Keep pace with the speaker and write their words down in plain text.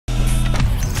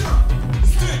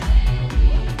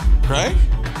Craig?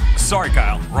 Sorry,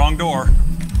 Kyle. Wrong door.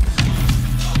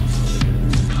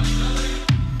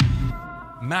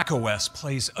 macOS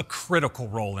plays a critical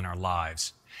role in our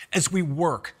lives as we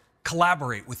work,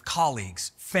 collaborate with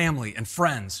colleagues, family, and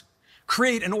friends,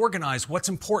 create and organize what's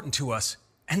important to us,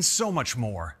 and so much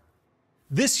more.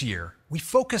 This year, we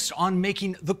focused on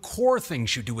making the core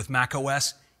things you do with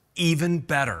macOS even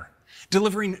better,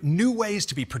 delivering new ways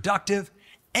to be productive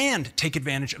and take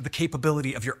advantage of the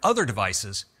capability of your other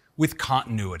devices with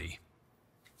continuity.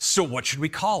 So what should we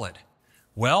call it?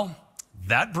 Well,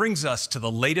 that brings us to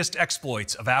the latest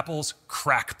exploits of Apple's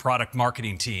crack product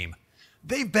marketing team.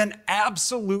 They've been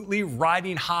absolutely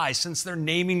riding high since their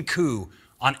naming coup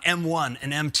on M1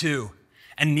 and M2.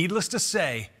 And needless to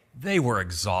say, they were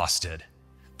exhausted.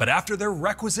 But after their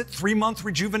requisite 3-month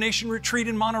rejuvenation retreat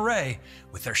in Monterey,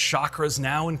 with their chakras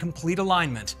now in complete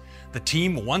alignment, the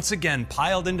team once again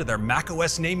piled into their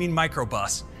macOS naming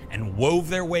microbus and wove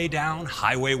their way down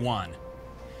Highway 1.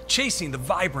 Chasing the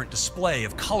vibrant display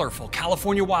of colorful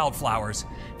California wildflowers,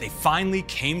 they finally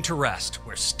came to rest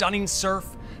where stunning surf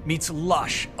meets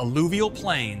lush alluvial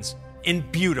plains in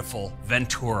beautiful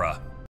Ventura.